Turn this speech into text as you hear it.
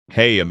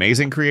Hey,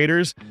 amazing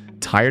creators!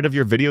 Tired of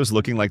your videos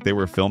looking like they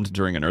were filmed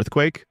during an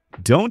earthquake?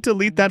 Don't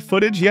delete that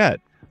footage yet!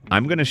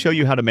 I'm going to show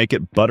you how to make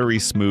it buttery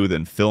smooth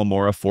in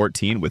Filmora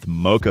 14 with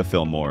Mocha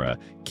Filmora.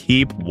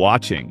 Keep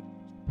watching!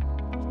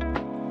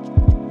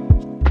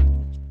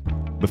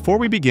 Before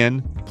we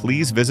begin,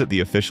 please visit the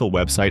official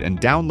website and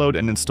download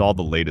and install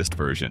the latest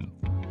version.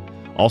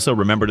 Also,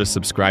 remember to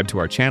subscribe to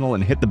our channel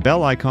and hit the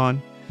bell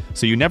icon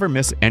so you never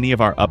miss any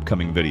of our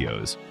upcoming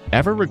videos.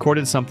 Ever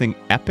recorded something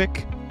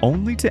epic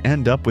only to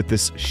end up with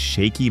this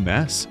shaky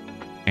mess?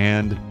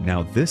 And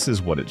now this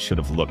is what it should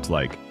have looked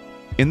like.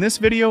 In this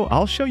video,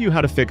 I'll show you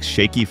how to fix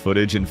shaky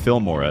footage in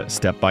Filmora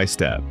step by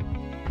step.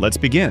 Let's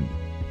begin.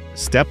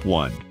 Step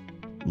 1.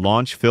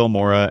 Launch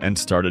Filmora and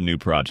start a new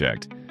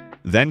project.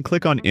 Then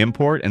click on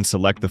Import and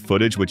select the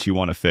footage which you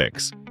want to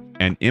fix,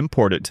 and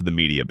import it to the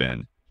media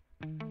bin.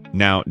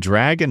 Now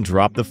drag and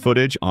drop the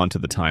footage onto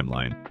the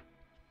timeline.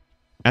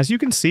 As you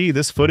can see,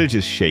 this footage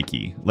is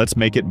shaky. Let's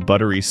make it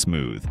buttery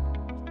smooth.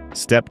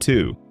 Step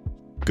 2.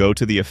 Go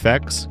to the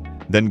effects,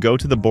 then go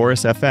to the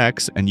Boris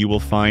FX and you will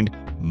find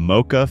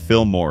Mocha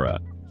Filmora.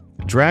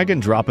 Drag and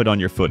drop it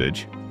on your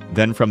footage.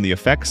 Then from the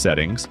effects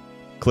settings,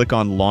 click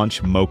on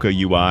Launch Mocha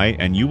UI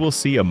and you will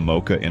see a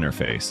Mocha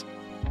interface.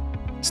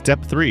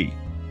 Step 3.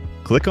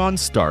 Click on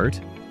Start,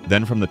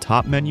 then from the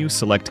top menu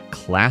select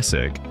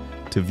Classic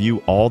to view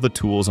all the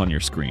tools on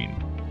your screen.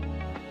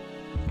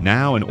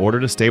 Now, in order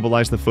to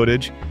stabilize the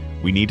footage,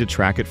 we need to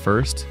track it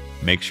first.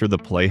 Make sure the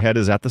playhead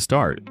is at the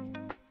start.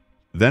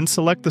 Then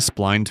select the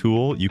spline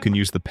tool. You can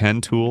use the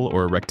pen tool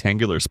or a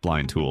rectangular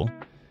spline tool.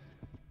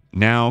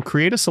 Now,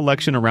 create a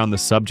selection around the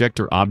subject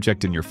or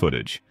object in your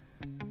footage.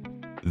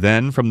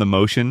 Then, from the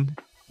motion,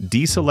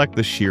 deselect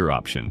the shear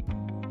option.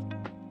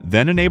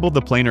 Then enable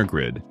the planar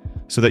grid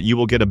so that you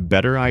will get a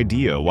better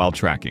idea while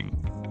tracking.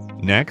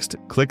 Next,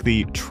 click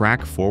the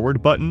Track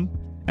Forward button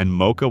and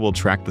Mocha will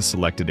track the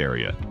selected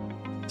area.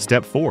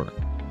 Step 4.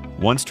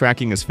 Once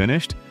tracking is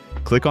finished,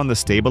 click on the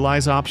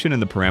Stabilize option in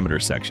the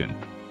Parameters section,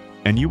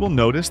 and you will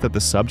notice that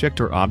the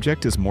subject or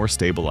object is more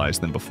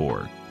stabilized than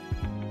before.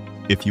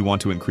 If you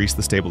want to increase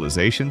the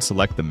stabilization,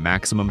 select the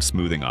Maximum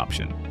Smoothing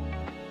option.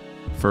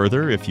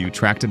 Further, if you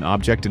tracked an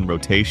object in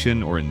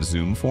rotation or in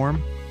zoom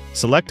form,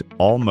 select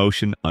All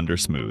Motion under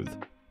Smooth.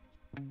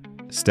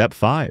 Step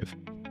 5.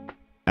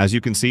 As you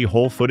can see,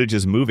 whole footage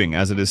is moving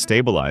as it is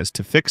stabilized.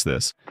 To fix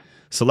this,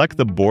 select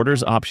the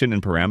Borders option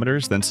in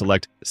Parameters, then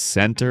select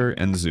Center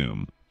and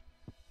Zoom.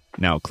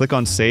 Now click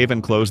on Save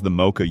and close the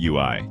Mocha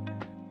UI.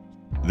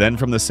 Then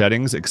from the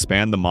settings,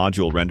 expand the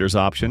Module Renders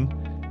option,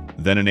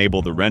 then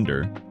enable the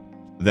render.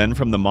 Then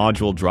from the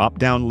module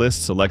drop-down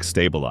list, select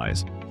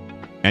Stabilize.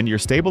 And your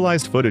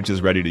stabilized footage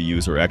is ready to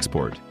use or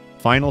export.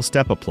 Final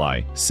step,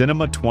 apply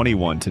Cinema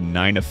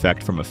 21:9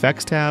 effect from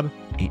Effects tab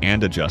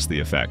and adjust the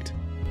effect.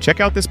 Check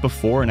out this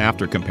before and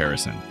after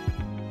comparison.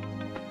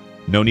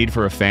 No need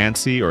for a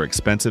fancy or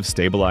expensive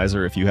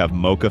stabilizer if you have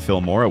Mocha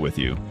Filmora with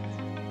you.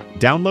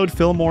 Download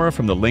Filmora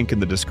from the link in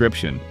the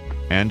description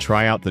and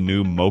try out the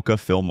new Mocha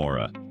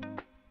Filmora.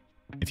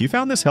 If you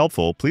found this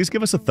helpful, please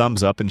give us a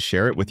thumbs up and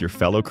share it with your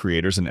fellow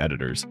creators and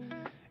editors.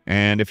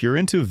 And if you're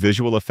into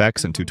visual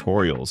effects and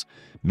tutorials,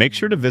 make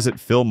sure to visit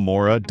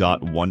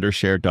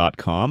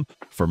filmora.wondershare.com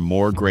for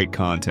more great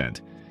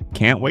content.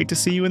 Can't wait to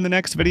see you in the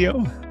next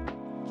video.